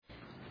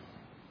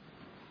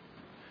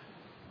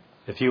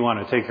If you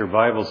want to take your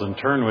Bibles and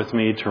turn with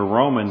me to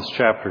Romans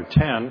chapter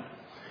 10,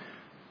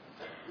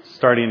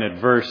 starting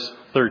at verse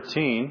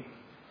 13.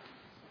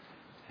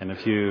 And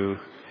if you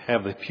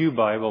have the Pew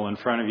Bible in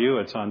front of you,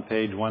 it's on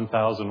page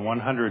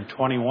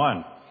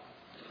 1121.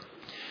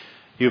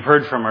 You've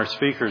heard from our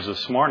speakers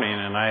this morning,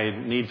 and I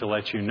need to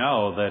let you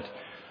know that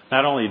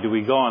not only do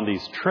we go on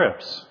these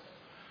trips,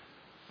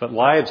 but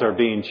lives are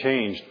being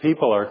changed.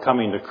 People are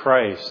coming to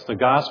Christ. The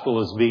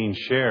gospel is being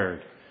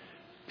shared.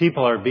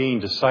 People are being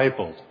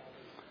discipled.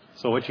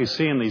 So what you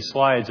see in these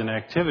slides and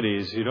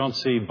activities, you don't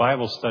see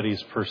Bible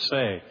studies per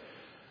se.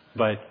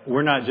 But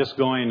we're not just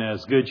going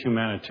as good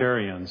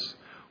humanitarians.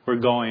 We're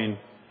going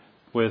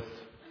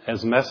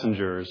as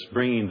messengers,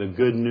 bringing the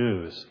good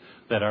news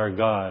that our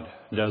God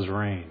does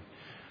reign.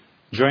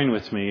 Join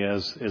with me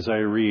as I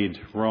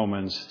read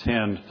Romans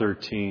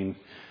 10:13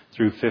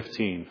 through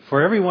 15.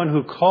 For everyone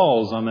who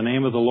calls on the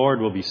name of the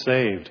Lord will be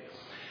saved.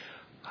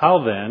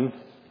 How then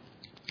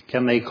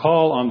can they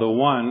call on the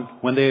one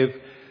when they've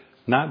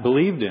not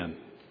believed in?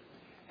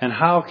 And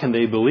how can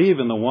they believe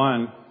in the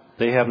one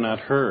they have not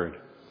heard?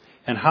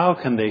 And how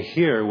can they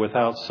hear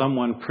without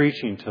someone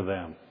preaching to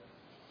them?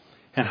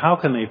 And how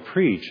can they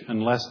preach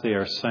unless they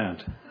are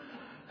sent?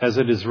 As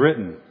it is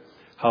written,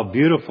 how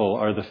beautiful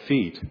are the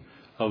feet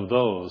of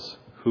those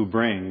who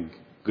bring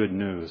good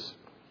news.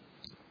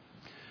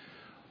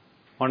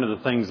 One of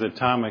the things that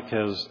Tomic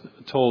has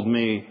told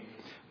me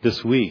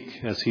this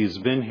week as he's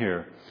been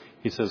here,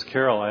 he says,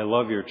 Carroll, I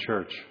love your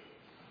church.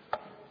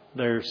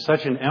 There's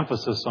such an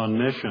emphasis on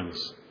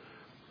missions.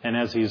 And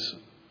as he's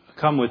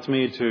come with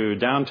me to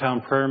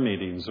downtown prayer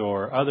meetings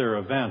or other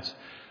events,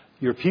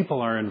 your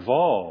people are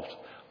involved.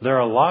 They're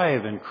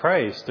alive in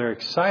Christ. They're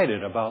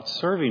excited about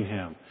serving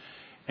Him.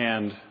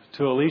 And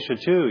to Alicia,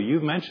 too, you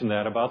mentioned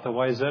that about the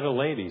Wyzetta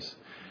ladies.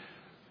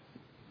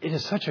 It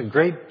is such a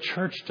great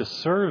church to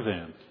serve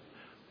in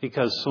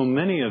because so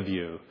many of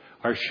you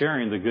are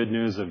sharing the good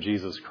news of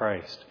Jesus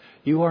Christ.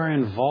 You are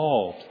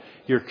involved.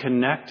 You're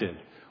connected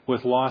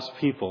with lost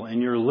people,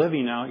 and you're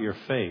living out your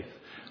faith.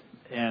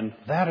 And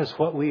that is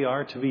what we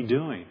are to be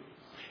doing.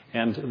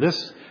 And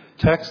this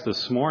text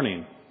this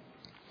morning,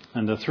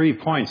 and the 3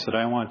 points that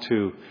I want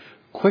to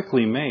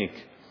quickly make,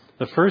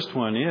 the first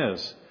one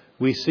is,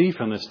 we see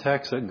from this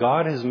text that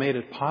God has made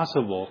it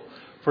possible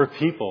for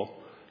people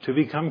to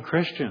become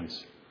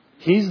Christians.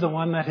 He's the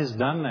one that has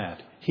done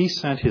that. He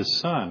sent His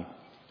Son.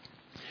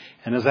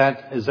 And as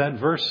that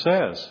verse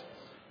says,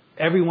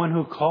 everyone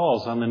who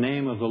calls on the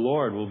name of the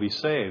Lord will be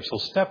saved. So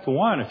step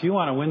one, if you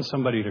want to win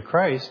somebody to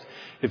Christ,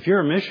 if you're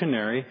a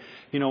missionary,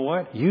 you know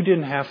what? You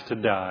didn't have to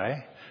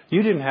die.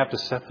 You didn't have to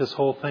set this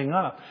whole thing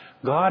up.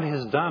 God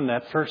has done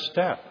that first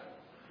step.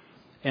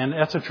 And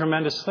that's a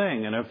tremendous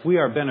thing. And if we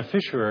are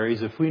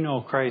beneficiaries, if we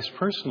know Christ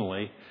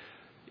personally,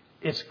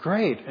 it's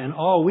great. And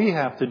all we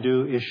have to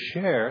do is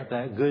share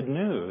that good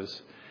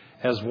news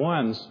as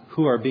ones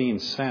who are being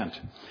sent.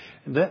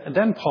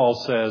 Then Paul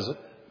says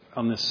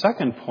on the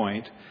second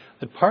point,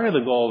 that part of the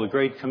goal of the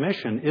Great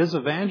Commission is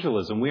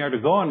evangelism. We are to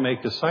go and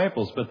make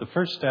disciples, but the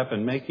first step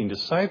in making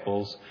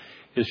disciples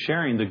is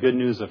sharing the good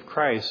news of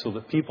Christ so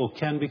that people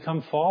can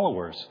become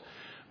followers,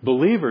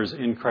 believers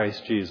in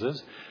Christ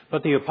Jesus.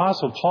 But the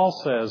Apostle Paul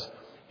says,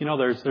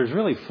 there's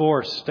really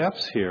 4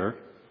 steps here,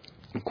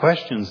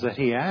 questions that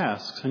he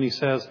asks. And he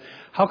says,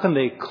 how can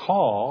they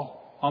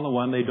call on the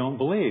one they don't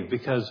believe?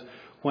 Because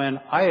when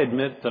I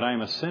admit that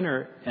I'm a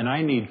sinner and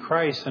I need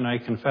Christ and I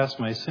confess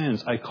my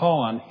sins, I call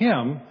on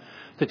Him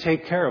to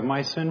take care of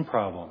my sin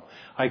problem.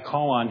 I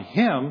call on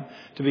Him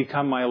to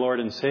become my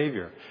Lord and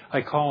Savior. I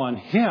call on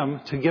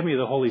Him to give me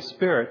the Holy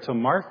Spirit to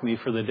mark me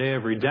for the day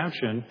of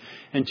redemption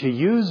and to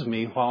use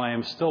me while I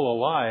am still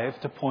alive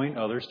to point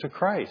others to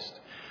Christ.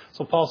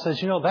 So Paul says,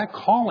 that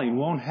calling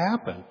won't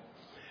happen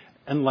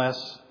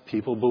unless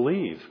people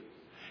believe.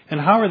 And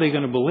how are they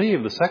going to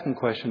believe? The second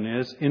question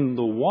is, in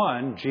the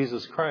one,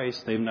 Jesus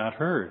Christ, they've not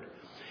heard.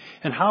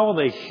 And how will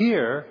they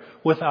hear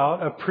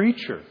without a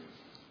preacher?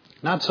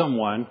 Not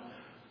someone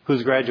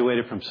who's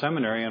graduated from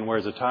seminary and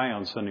wears a tie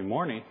on Sunday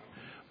morning,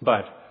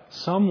 but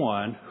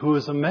someone who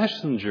is a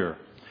messenger,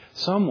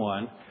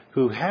 someone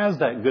who has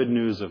that good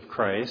news of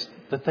Christ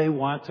that they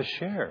want to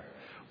share.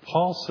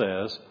 Paul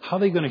says, how are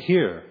they going to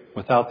hear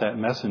without that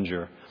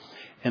messenger?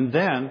 And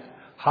then,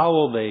 how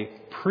will they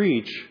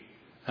preach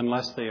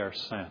unless they are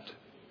sent?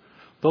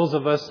 Those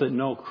of us that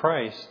know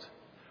Christ,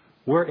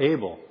 we're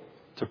able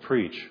to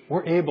preach.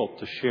 We're able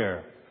to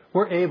share.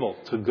 We're able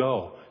to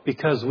go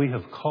because we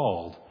have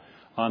called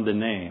on the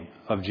name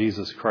of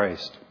Jesus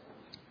Christ.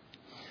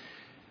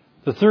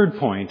 The third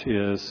point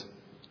is,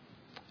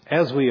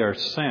 as we are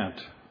sent,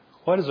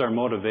 what is our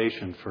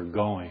motivation for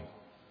going?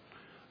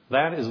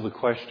 That is the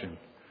question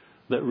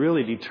that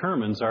really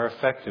determines our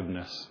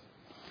effectiveness.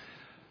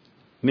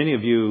 Many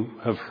of you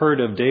have heard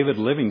of David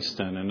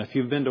Livingstone, and if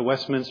you've been to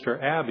Westminster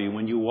Abbey,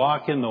 when you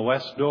walk in the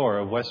west door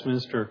of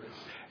Westminster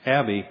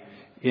Abbey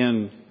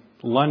in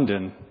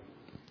London,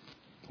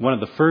 one of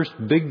the first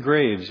big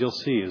graves you'll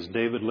see is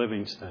David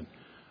Livingstone,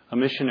 a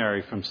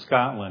missionary from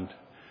Scotland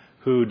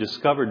who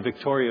discovered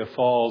Victoria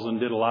Falls and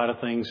did a lot of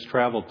things,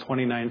 traveled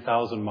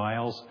 29,000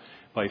 miles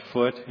by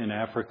foot in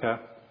Africa.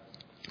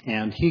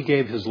 And he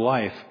gave his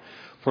life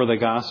for the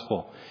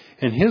gospel.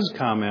 And his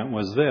comment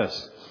was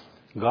this: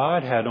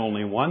 God had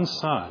only one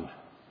son,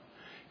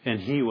 and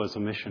he was a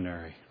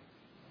missionary.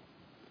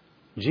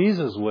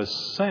 Jesus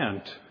was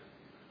sent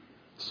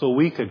so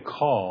we could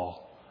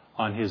call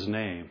on his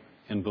name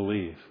and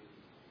believe.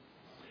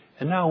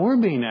 And now we're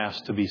being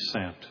asked to be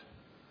sent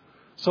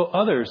so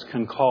others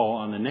can call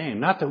on the name.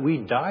 Not that we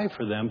die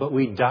for them, but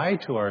we die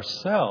to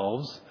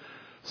ourselves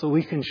so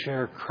we can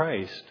share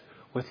Christ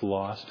with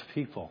lost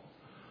people.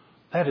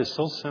 That is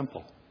so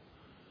simple,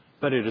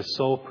 but it is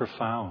so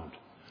profound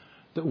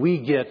that we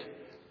get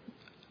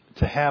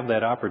to have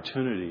that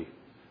opportunity,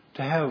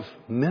 to have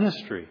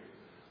ministry.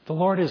 The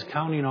Lord is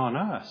counting on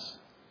us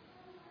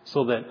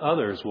so that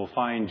others will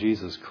find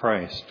Jesus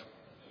Christ.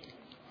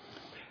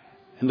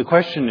 And the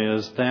question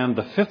is, then,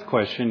 the fifth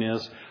question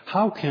is,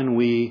 how can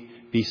we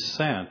be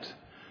sent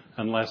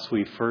unless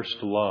we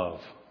first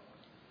love?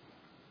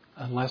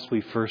 Unless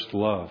we first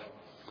love.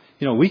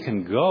 You know, we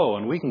can go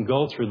and we can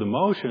go through the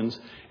motions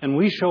and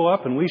we show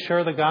up and we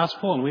share the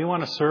gospel and we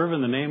want to serve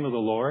in the name of the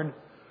Lord.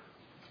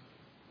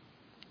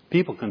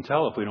 People can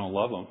tell if we don't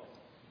love them.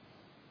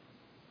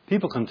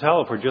 People can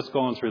tell if we're just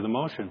going through the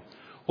motion.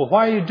 Well,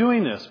 why are you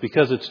doing this?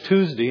 Because it's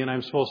Tuesday and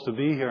I'm supposed to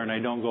be here and I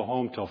don't go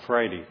home till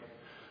Friday.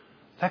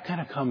 That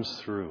kind of comes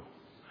through.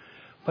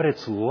 But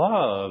it's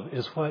love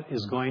is what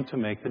is going to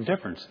make the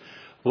difference.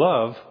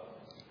 Love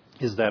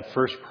is that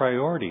first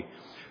priority.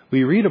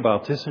 We read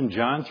about this in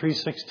John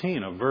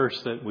 3:16, a verse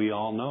that we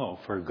all know.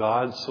 For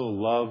God so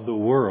loved the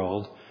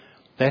world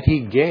that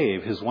he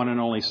gave his one and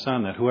only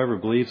Son, that whoever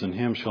believes in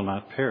him shall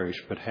not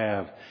perish but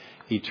have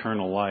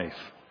eternal life.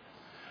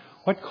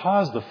 What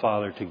caused the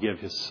Father to give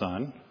his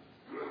Son?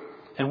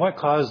 And what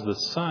caused the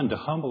Son to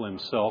humble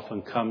himself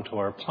and come to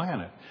our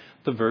planet?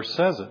 The verse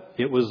says it.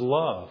 It was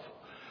love.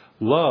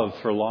 Love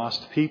for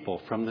lost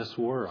people from this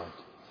world.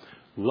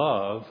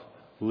 Love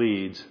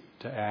leads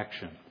to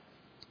action.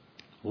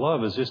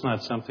 Love is just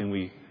not something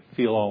we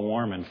feel all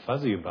warm and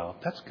fuzzy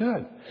about. That's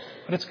good.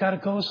 But it's got to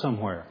go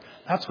somewhere.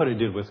 That's what it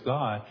did with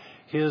God.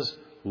 His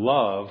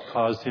love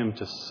caused him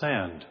to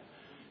send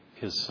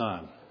his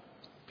Son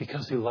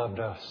because he loved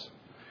us.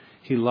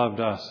 He loved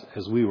us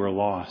as we were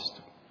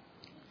lost.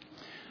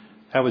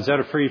 I was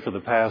Free for the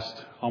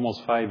past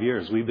almost 5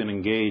 years. We've been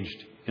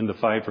engaged in the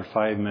 5 for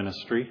 5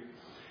 ministry.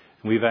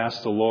 And we've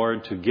asked the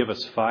Lord to give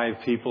us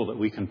 5 people that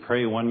we can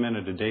pray 1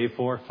 minute a day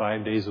for,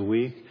 5 days a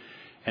week,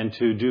 and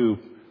to do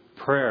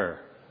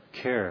prayer,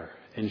 care,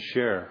 and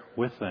share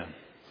with them.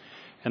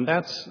 And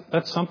that's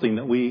something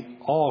that we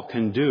all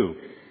can do.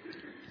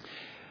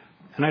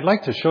 And I'd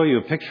like to show you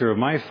a picture of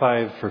my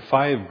 5 for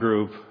 5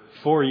 group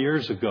 4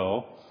 years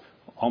ago,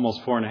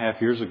 almost 4.5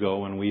 years ago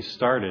when we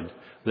started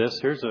this.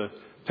 Here's a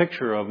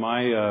picture of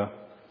my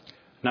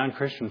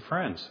non-Christian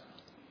friends.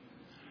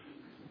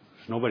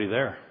 There's nobody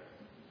there.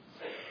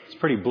 It's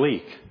pretty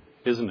bleak,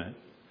 isn't it?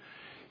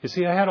 You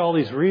see, I had all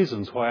these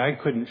reasons why I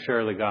couldn't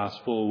share the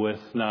gospel with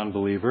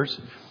non-believers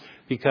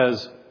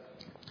because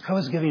I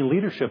was giving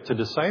leadership to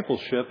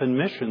discipleship and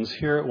missions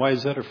here at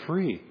Wyzetta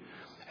Free.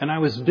 And I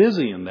was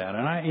busy in that.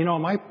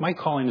 And my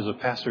calling as a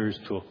pastor is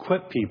to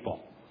equip people.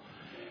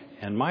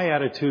 And my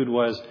attitude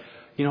was,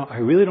 I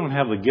really don't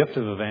have the gift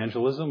of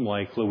evangelism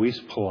like Luis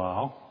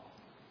Palau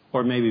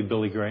or maybe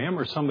Billy Graham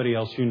or somebody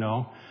else you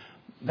know.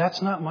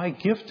 That's not my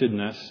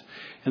giftedness.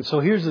 And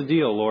so here's the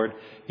deal, Lord.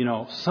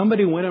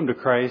 Somebody win them to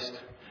Christ,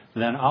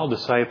 then I'll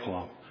disciple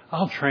them.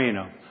 I'll train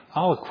them.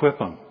 I'll equip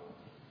them.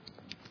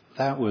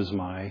 That was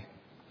my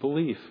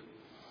belief.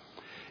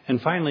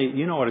 And finally,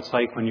 you know what it's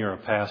like when you're a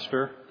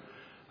pastor.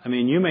 I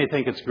mean, you may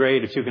think it's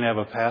great if you can have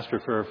a pastor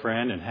for a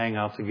friend and hang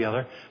out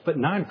together. But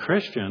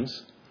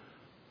non-Christians,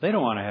 they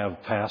don't want to have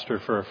a pastor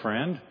for a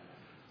friend.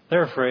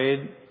 They're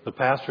afraid the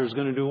pastor is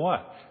going to do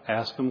what?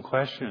 Ask them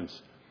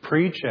questions.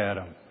 Preach at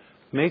them.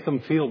 Make them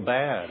feel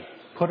bad.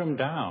 Put them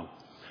down.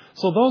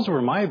 So those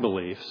were my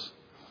beliefs.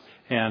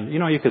 And,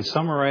 you could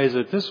summarize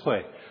it this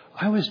way.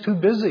 I was too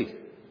busy.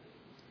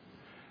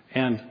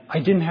 And I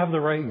didn't have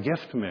the right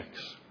gift mix.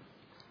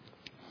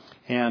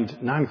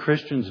 And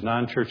non-Christians,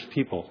 non-church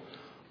people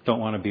don't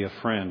want to be a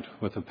friend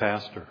with a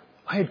pastor.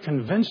 I had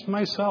convinced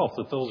myself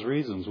that those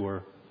reasons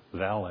were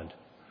valid.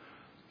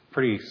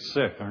 Pretty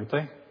sick, aren't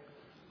they?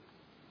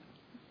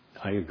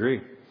 I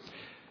agree.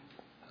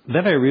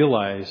 Then I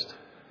realized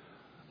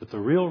that the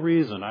real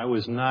reason I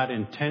was not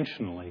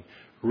intentionally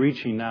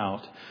reaching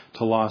out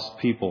to lost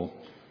people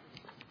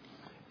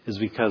is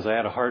because I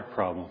had a heart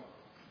problem.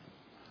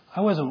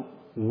 I wasn't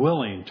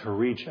willing to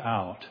reach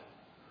out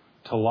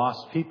to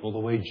lost people the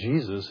way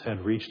Jesus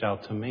had reached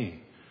out to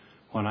me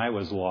when I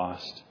was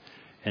lost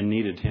and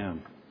needed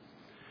him.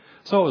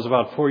 So it was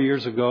about 4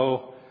 years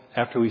ago,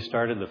 after we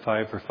started the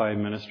 5 for 5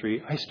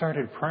 ministry, I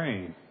started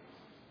praying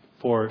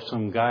for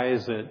some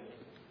guys at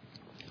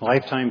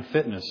Lifetime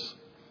Fitness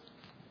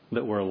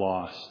that were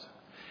lost.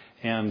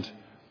 And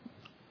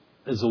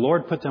as the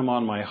Lord put them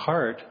on my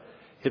heart,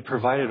 it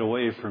provided a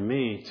way for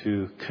me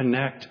to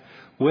connect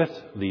with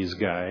these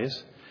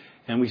guys,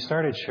 and we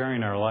started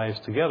sharing our lives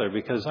together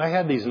because I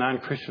had these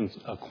non-Christian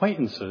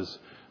acquaintances,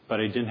 but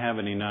I didn't have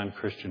any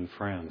non-Christian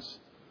friends.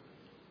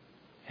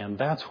 And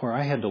that's where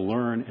I had to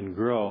learn and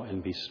grow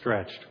and be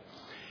stretched.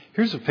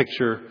 Here's a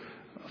picture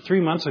 3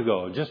 months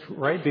ago, just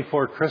right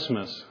before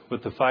Christmas,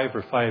 with the 5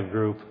 for 5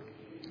 group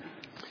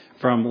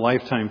from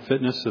Lifetime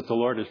Fitness that the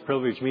Lord has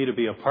privileged me to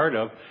be a part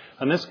of.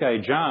 And this guy,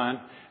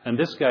 John, and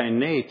this guy,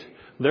 Nate,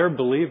 they're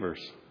believers.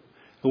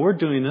 And we're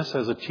doing this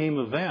as a team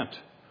event.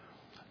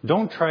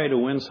 Don't try to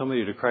win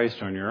somebody to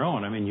Christ on your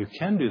own. I mean, you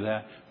can do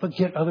that, but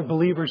get other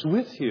believers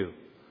with you.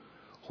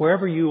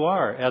 Wherever you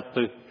are,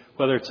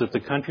 whether it's at the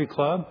country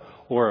club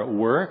or at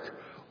work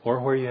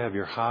or where you have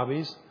your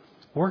hobbies,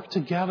 work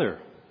together.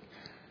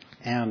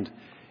 And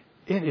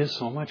it is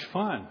so much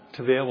fun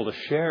to be able to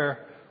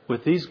share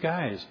with these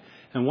guys.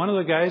 And one of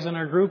the guys in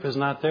our group is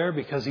not there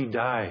because he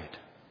died.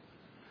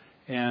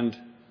 And,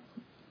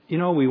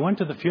 we went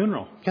to the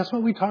funeral. Guess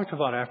what we talked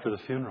about after the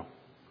funeral?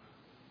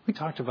 We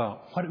talked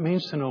about what it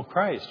means to know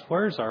Christ.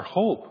 Where's our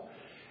hope?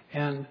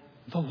 And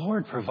the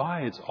Lord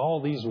provides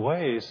all these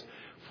ways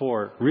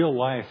for real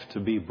life to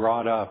be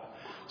brought up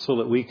so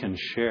that we can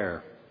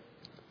share.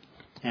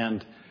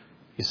 And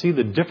you see,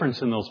 the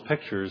difference in those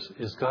pictures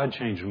is God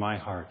changed my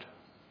heart.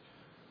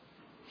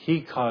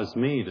 He caused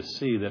me to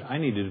see that I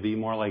needed to be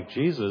more like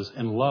Jesus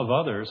and love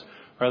others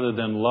rather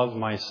than love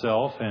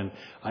myself and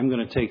I'm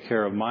going to take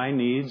care of my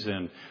needs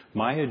and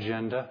my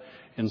agenda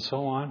and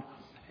so on.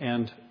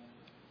 And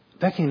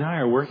Becky and I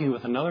are working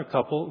with another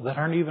couple that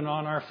aren't even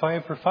on our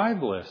 5 for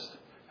 5 list.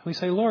 And we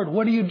say, Lord,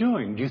 what are you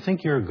doing? Do you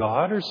think you're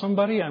God or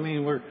somebody? I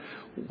mean,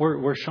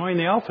 we're showing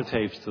the alpha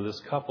tapes to this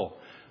couple.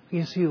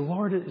 You see, the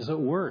Lord is at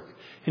work.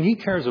 And He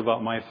cares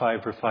about my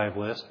 5 for 5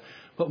 list.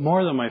 But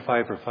more than my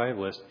 5 for 5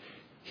 list,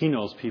 He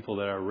knows people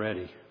that are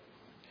ready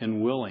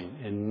and willing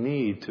and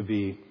need to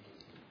be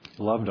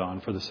loved on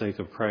for the sake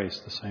of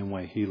Christ the same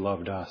way He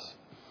loved us.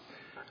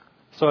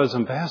 So as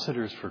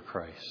ambassadors for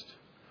Christ,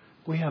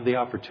 we have the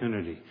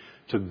opportunity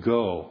to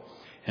go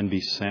and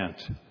be sent.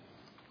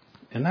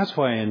 And that's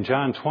why in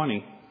John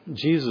 20,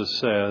 Jesus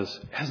says,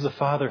 as the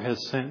Father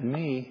has sent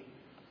me,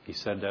 He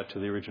said that to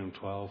the original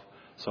 12,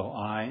 so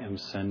I am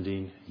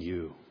sending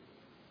you.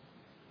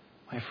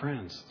 My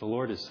friends, the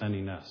Lord is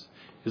sending us.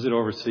 Is it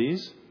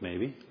overseas?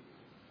 Maybe.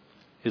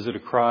 Is it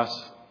across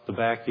the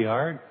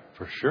backyard?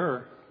 For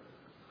sure.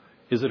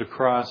 Is it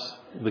across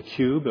the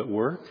cube at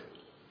work?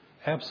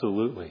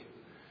 Absolutely.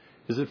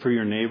 Is it for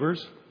your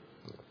neighbors?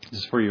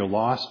 Is it for your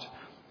lost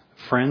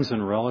friends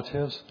and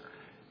relatives?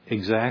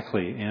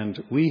 Exactly.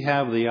 And we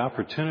have the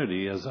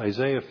opportunity, as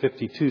Isaiah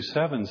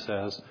 52:7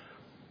 says,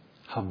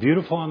 how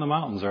beautiful on the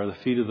mountains are the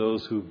feet of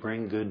those who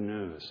bring good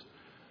news.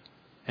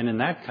 And in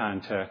that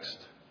context,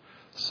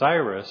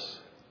 Cyrus,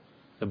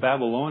 the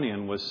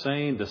Babylonian, was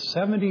saying the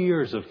 70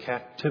 years of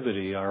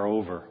captivity are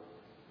over.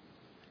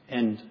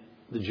 And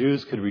the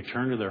Jews could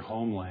return to their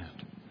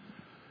homeland.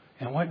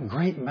 And what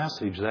great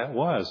message that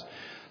was.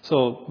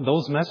 So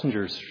those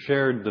messengers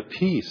shared the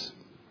peace.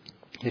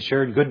 They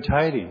shared good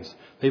tidings.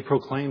 They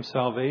proclaimed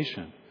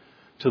salvation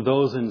to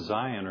those in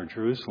Zion or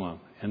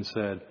Jerusalem and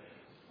said,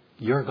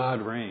 your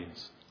God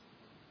reigns.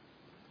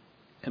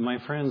 And my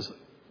friends,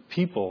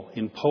 people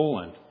in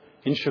Poland,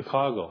 in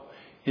Chicago,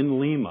 in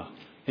Lima,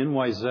 in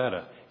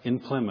Wayzata, in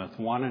Plymouth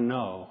want to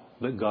know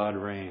that God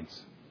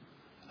reigns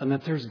and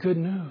that there's good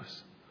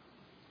news.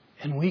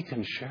 And we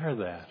can share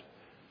that.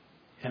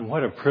 And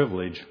what a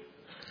privilege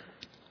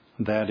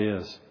that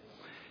is.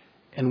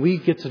 And we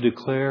get to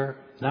declare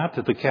not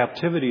that the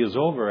captivity is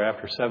over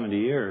after 70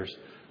 years.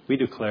 We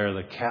declare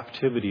the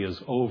captivity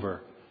is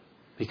over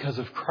because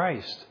of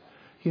Christ.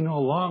 You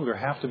no longer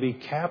have to be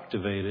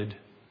captivated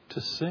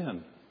to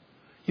sin.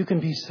 You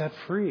can be set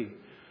free.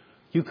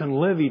 You can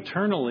live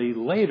eternally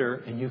later,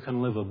 and you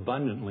can live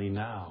abundantly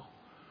now.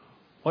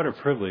 What a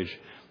privilege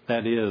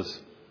that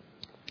is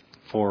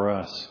for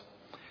us.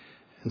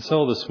 And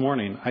so this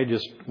morning, I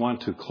just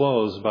want to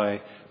close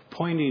by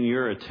pointing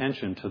your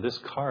attention to this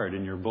card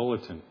in your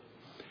bulletin.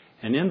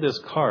 And in this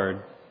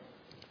card,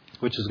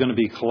 which is going to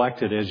be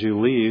collected as you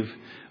leave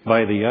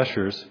by the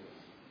ushers,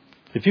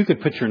 if you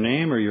could put your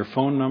name or your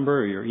phone number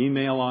or your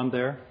email on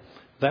there,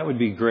 that would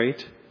be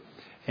great.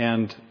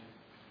 And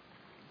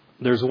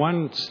there's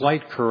one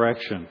slight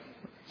correction.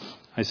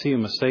 I see a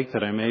mistake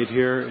that I made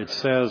here. It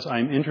says,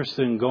 I'm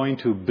interested in going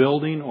to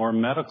building or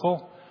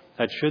medical.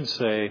 That should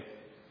say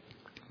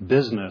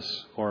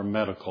business or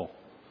medical.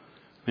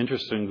 I'm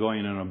interested in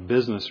going on a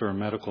business or a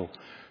medical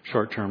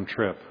short-term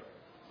trip.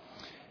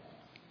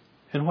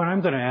 And what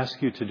I'm going to ask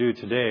you to do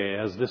today,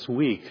 as this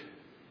week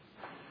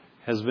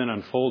has been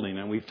unfolding,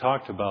 and we've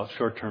talked about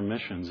short-term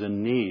missions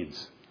and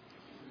needs,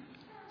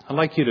 I'd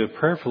like you to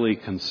prayerfully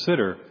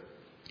consider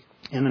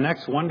in the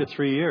next 1 to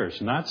 3 years,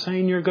 not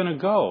saying you're going to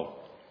go,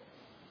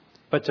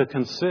 but to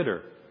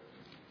consider,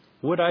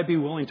 would I be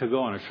willing to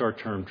go on a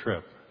short-term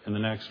trip in the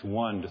next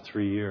 1 to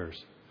 3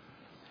 years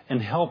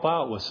and help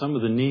out with some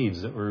of the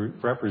needs that were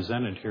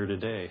represented here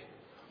today?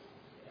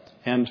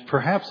 And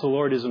perhaps the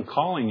Lord isn't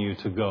calling you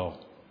to go.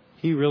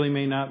 He really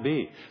may not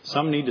be.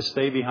 Some need to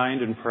stay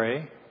behind and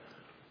pray.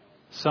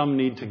 Some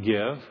need to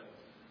give.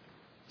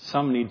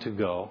 Some need to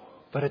go.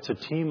 But it's a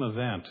team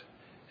event.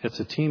 It's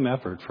a team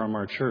effort from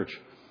our church.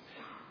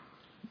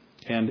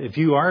 And if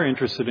you are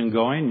interested in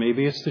going,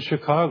 maybe it's to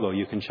Chicago.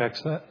 You can check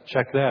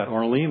that.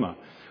 Or Lima.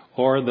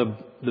 Or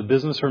the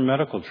business or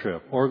medical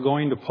trip. Or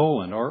going to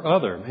Poland. Or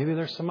other. Maybe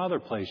there's some other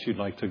place you'd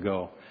like to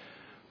go.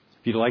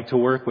 If you'd like to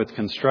work with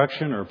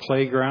construction or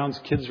playgrounds,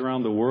 kids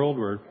around the world,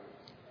 we're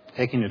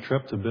taking a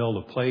trip to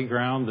build a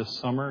playground this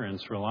summer in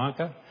Sri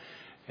Lanka.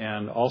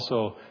 And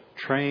also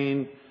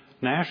train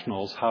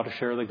nationals how to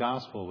share the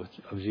gospel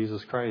of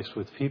Jesus Christ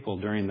with people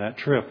during that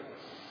trip.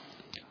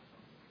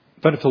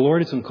 But if the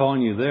Lord isn't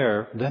calling you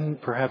there, then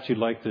perhaps you'd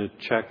like to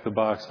check the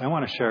box. I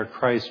want to share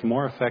Christ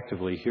more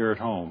effectively here at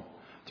home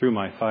through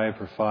my 5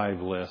 for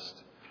 5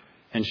 list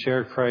and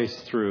share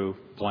Christ through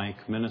blank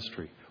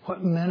ministry.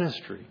 What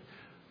ministry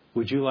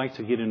would you like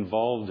to get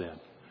involved in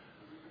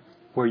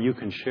where you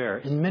can share?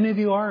 And many of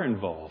you are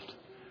involved.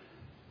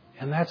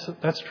 And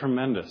that's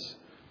tremendous.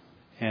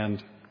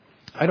 And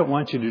I don't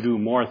want you to do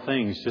more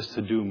things just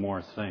to do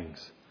more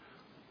things.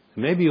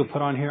 Maybe you'll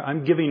put on here,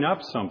 I'm giving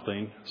up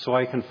something so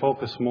I can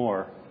focus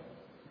more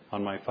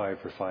on my 5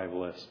 for 5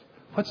 list.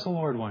 What's the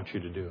Lord want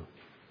you to do?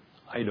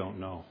 I don't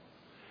know.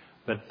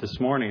 But this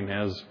morning,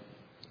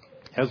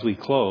 as we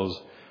close,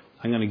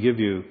 I'm going to give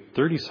you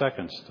 30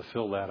 seconds to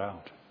fill that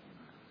out.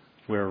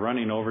 We're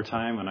running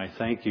overtime, and I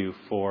thank you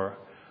for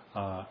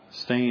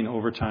staying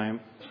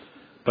overtime.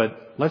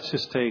 But let's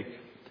just take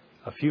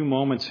a few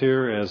moments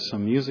here as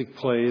some music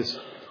plays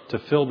to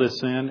fill this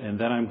in, and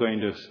then I'm going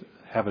to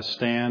have a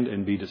stand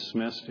and be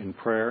dismissed in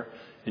prayer,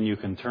 and you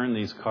can turn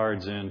these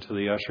cards in to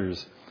the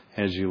ushers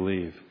as you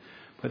leave.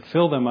 But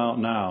fill them out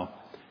now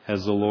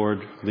as the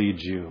Lord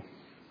leads you.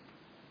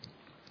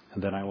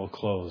 And then I will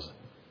close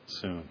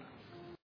soon.